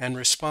 and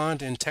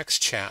respond in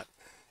text chat.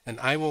 And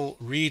I will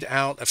read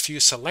out a few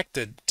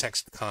selected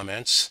text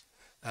comments,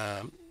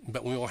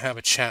 but we will have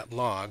a chat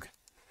log.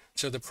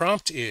 So the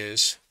prompt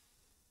is,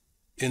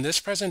 in this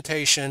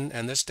presentation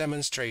and this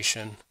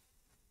demonstration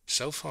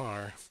so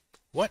far,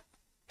 what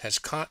has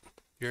caught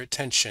your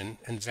attention?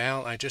 And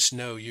Val, I just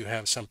know you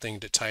have something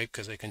to type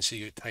because I can see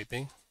you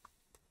typing.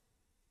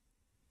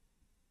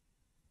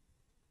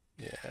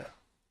 Yeah.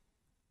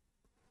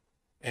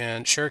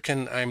 And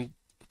Shurkin,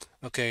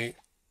 okay,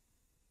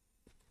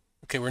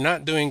 we're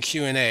not doing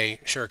Q&A,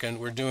 Shurkin.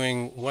 We're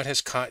doing what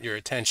has caught your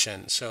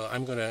attention. So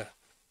I'm going to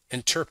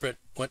interpret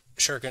what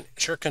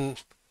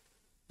Shurkin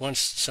wants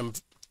some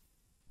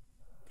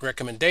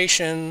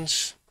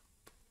recommendations,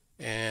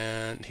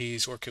 and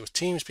he's worked with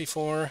teams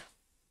before.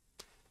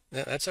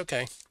 Yeah, that's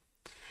okay.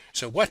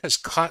 So what has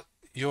caught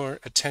your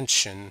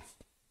attention?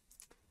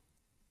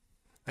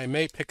 I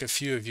may pick a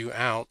few of you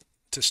out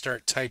to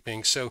start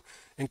typing. So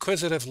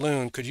Inquisitive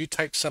Loon, could you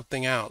type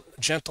something out?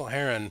 Gentle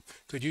Heron,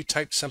 could you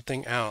type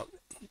something out?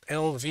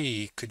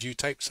 LV, could you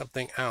type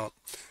something out?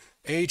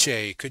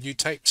 AJ, could you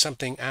type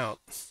something out?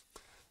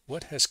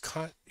 What has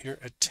caught your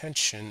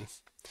attention?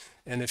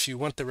 And if you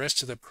want the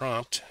rest of the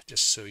prompt,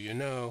 just so you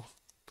know,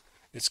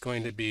 it's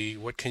going to be,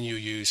 what can you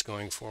use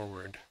going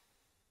forward?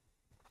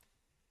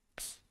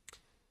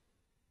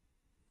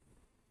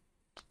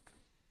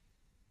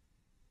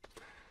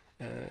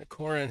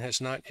 Corin has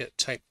not yet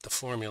typed the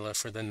formula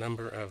for the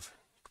number of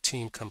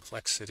team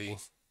complexity.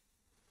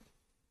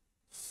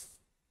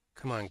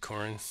 Come on,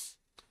 Corin.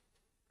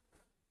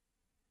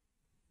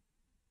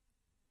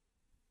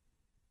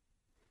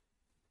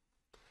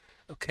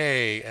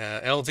 Okay,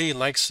 LV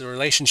likes the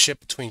relationship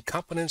between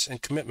competence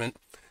and commitment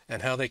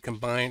and how they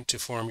combine to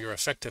form your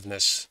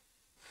effectiveness.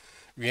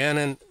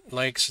 Rhiannon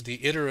likes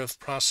the iterative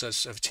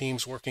process of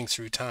teams working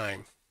through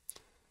time.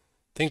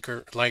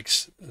 Thinker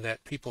likes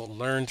that people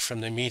learned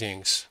from the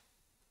meetings.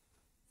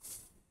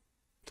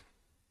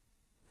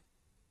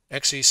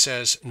 Exie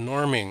says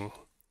norming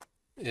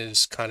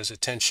is caught his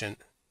attention.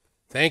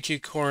 Thank you,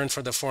 Corin,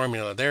 for the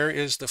formula. There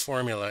is the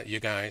formula,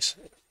 you guys.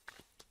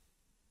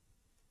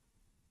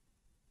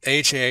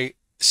 AJ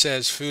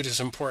says food is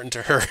important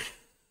to her.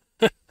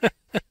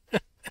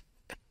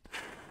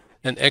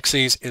 And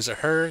Exie's is a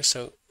her,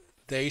 so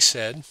they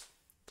said.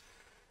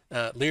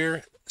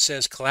 Lear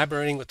says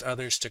collaborating with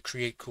others to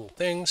create cool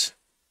things.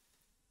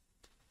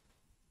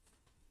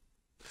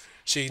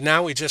 See,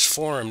 now we just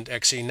formed,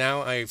 Exie.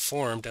 Now I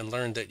formed and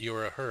learned that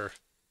you're a her.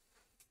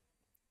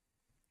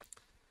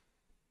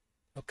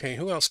 Okay,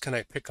 who else can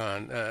I pick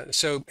on?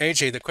 So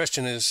AJ, the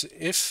question is,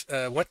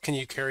 what can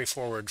you carry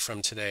forward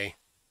from today?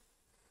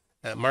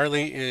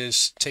 Marley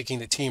is taking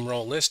the team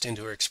role list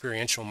into her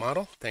experiential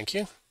model. Thank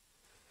you.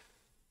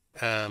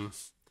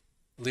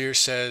 Lear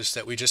says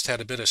that we just had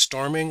a bit of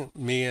storming,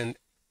 me and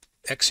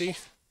Exie.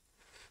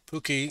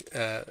 Pookie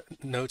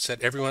notes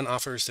that everyone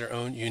offers their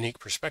own unique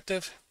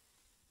perspective.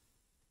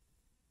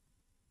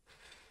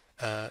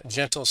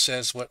 Gentle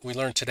says what we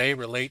learned today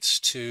relates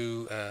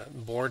to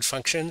board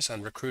functions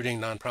on recruiting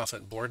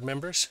nonprofit board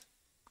members.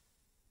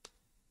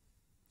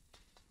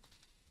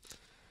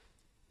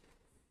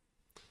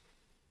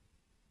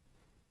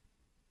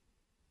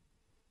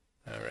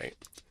 All right.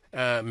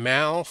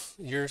 Mal,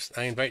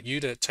 I invite you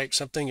to type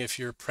something if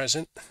you're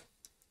present.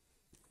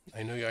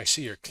 I know I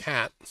see your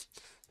cat.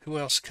 Who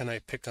else can I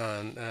pick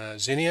on?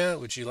 Zinnia,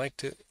 would you like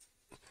to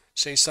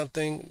say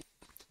something?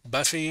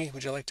 Buffy,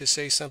 would you like to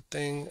say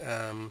something?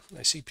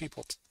 I see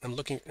people. I'm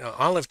looking.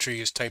 Olive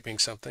Tree is typing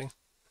something.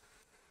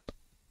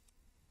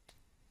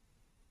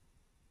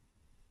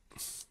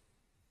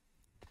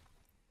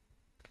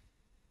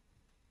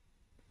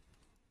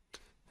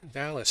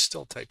 Val is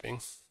still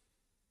typing.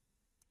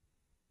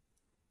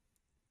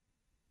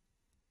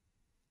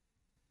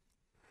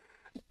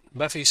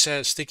 Buffy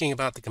says, thinking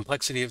about the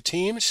complexity of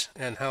teams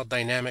and how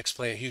dynamics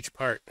play a huge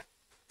part.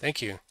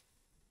 Thank you.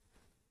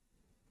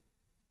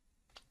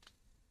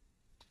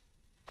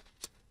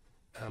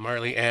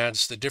 Marley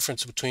adds the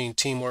difference between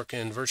teamwork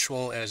and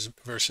virtual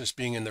versus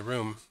being in the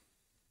room.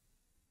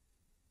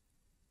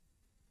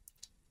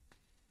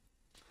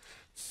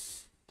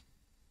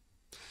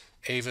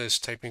 Ava is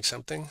typing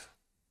something,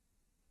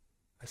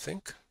 I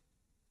think.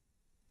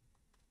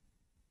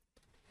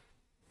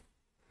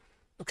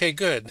 Okay,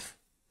 good.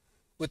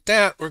 With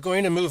that, we're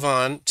going to move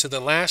on to the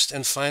last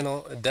and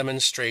final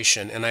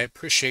demonstration, and I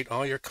appreciate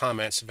all your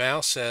comments.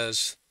 Val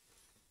says,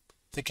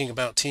 thinking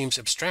about teams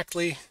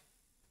abstractly.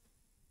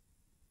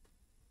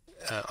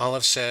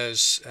 Olive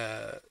says,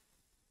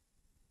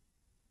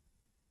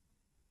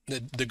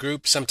 the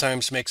group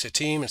sometimes makes a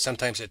team and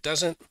sometimes it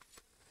doesn't.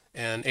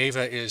 And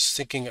Ava is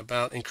thinking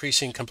about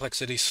increasing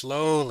complexity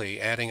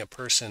slowly, adding a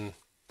person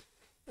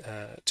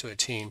to a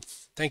team.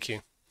 Thank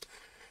you.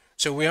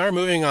 So we are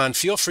moving on.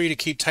 Feel free to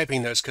keep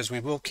typing those because we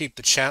will keep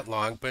the chat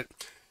log. But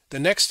the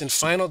next and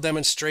final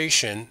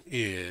demonstration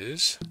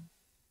is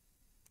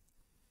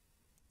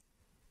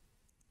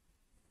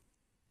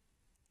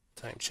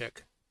time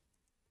check.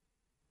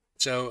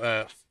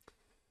 So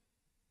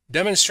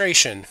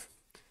demonstration,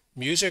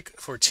 music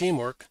for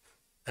teamwork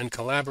and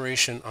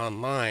collaboration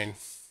online.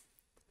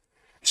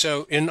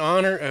 So in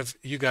honor of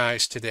you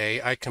guys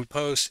today, I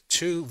composed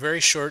two very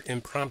short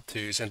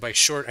impromptus, and by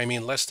short I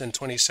mean less than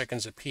 20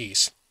 seconds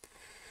apiece.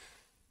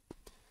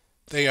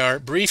 They are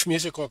brief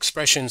musical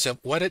expressions of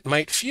what it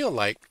might feel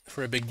like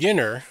for a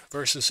beginner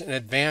versus an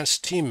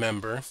advanced team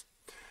member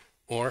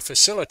or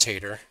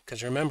facilitator,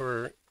 because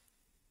remember,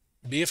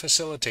 be a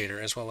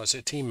facilitator as well as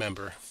a team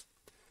member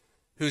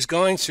who's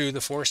going through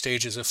the 4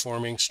 stages of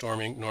forming,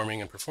 storming,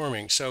 norming, and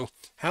performing. So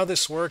how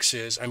this works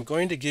is I'm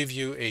going to give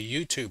you a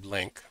YouTube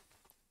link,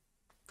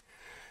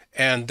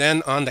 and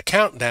then on the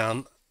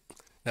countdown,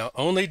 Now,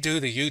 only do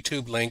the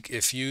YouTube link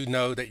if you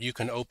know that you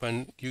can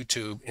open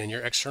YouTube in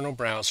your external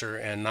browser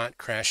and not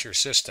crash your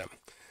system.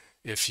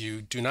 If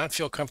you do not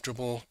feel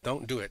comfortable,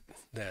 don't do it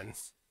then.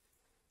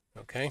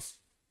 Okay?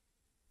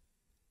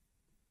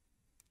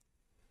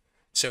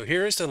 So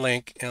here is the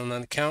link, and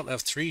on the count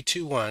of 3,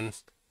 2, 1,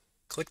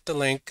 click the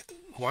link,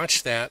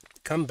 watch that,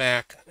 come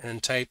back,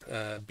 and type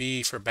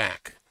B for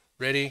back.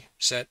 Ready,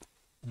 set,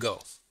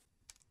 go.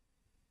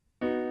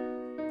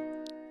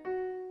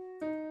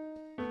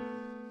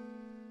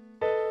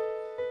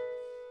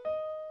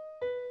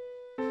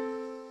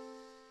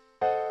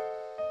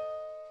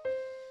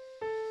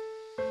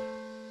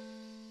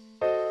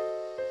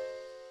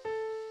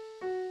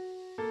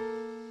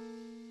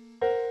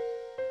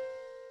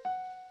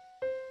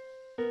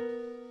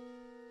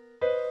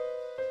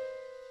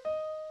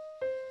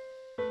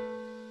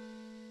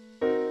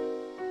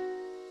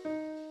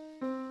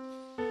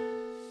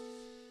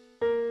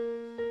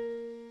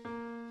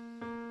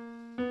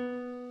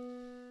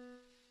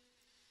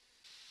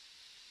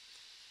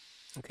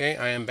 Okay,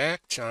 I am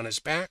back. John is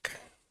back.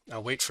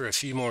 I'll wait for a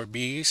few more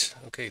B's.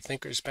 Okay,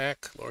 Thinker's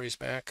back. Lori's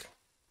back.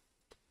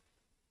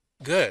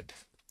 Good.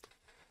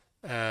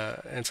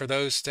 And for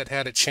those that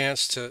had a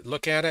chance to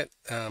look at it,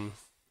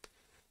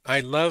 I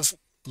love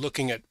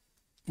looking at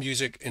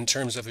music in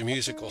terms of a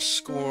musical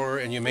score,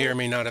 and you may or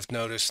may not have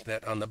noticed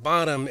that on the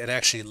bottom it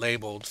actually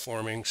labeled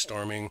forming,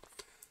 storming,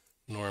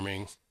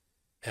 norming,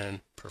 and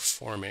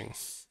performing.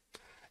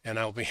 And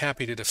I'll be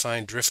happy to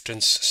define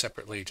driftance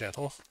separately,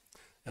 gentle,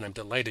 and I'm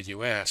delighted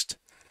you asked.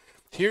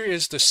 Here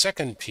is the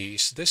second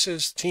piece. This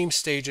is Team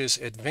Stages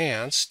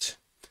Advanced.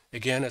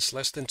 Again, it's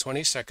less than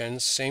 20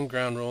 seconds, same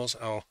ground rules.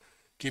 I'll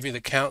give you the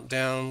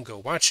countdown, go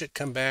watch it,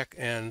 come back,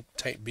 and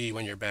type B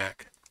when you're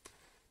back.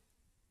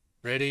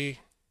 Ready,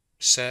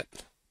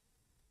 set,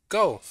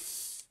 go.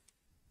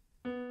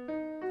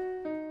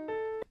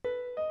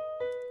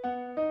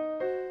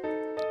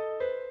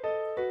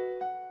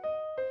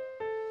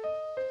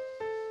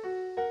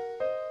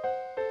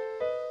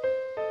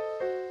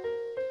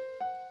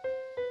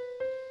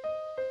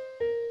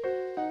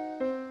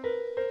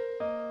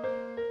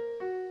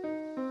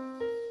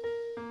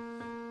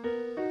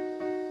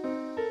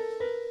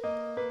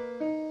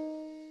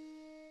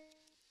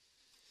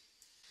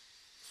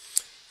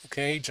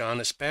 Okay, John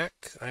is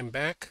back. I'm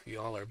back. You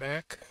all are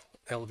back.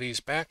 LV's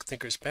back.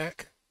 Thinker's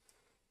back.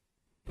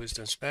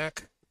 Wisdom's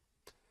back.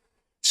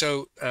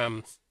 So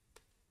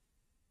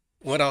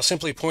what I'll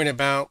simply point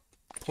out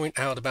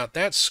about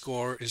that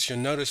score is you'll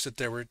notice that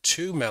there were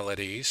two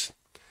melodies.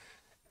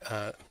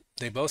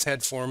 They both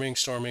had forming,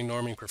 storming,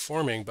 norming,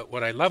 performing. But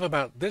what I love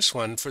about this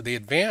one for the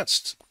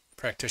advanced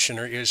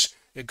practitioner is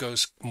it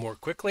goes more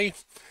quickly.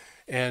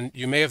 And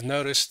you may have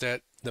noticed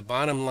that the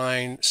bottom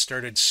line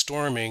started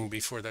storming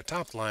before the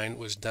top line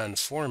was done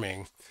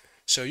forming.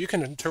 So you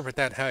can interpret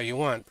that how you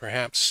want.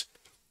 Perhaps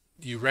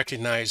you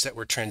recognize that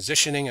we're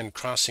transitioning and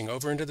crossing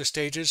over into the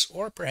stages,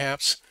 or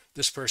perhaps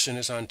this person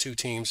is on two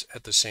teams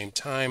at the same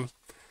time.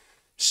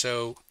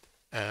 So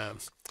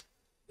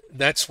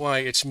that's why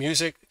it's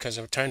music, because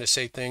I'm trying to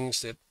say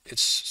things that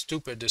it's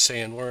stupid to say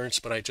in words,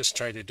 but I just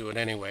try to do it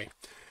anyway.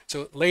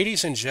 So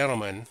ladies and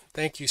gentlemen,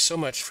 thank you so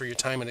much for your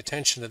time and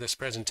attention to this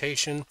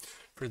presentation.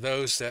 For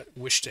those that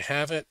wish to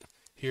have it,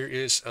 here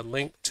is a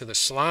link to the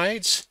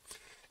slides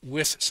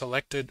with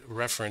selected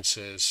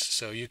references.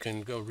 So you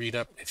can go read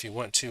up if you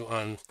want to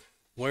on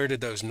where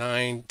did those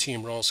 9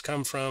 team roles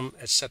come from,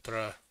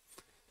 etc.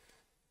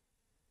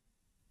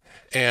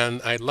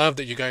 And I love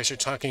that you guys are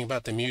talking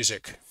about the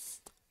music.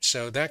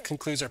 So that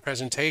concludes our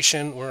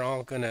presentation. We're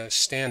all going to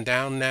stand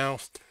down now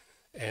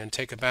and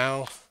take a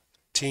bow,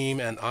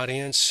 team and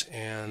audience,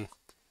 and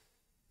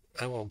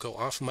I will go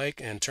off mic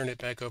and turn it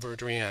back over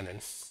to Rhiannon.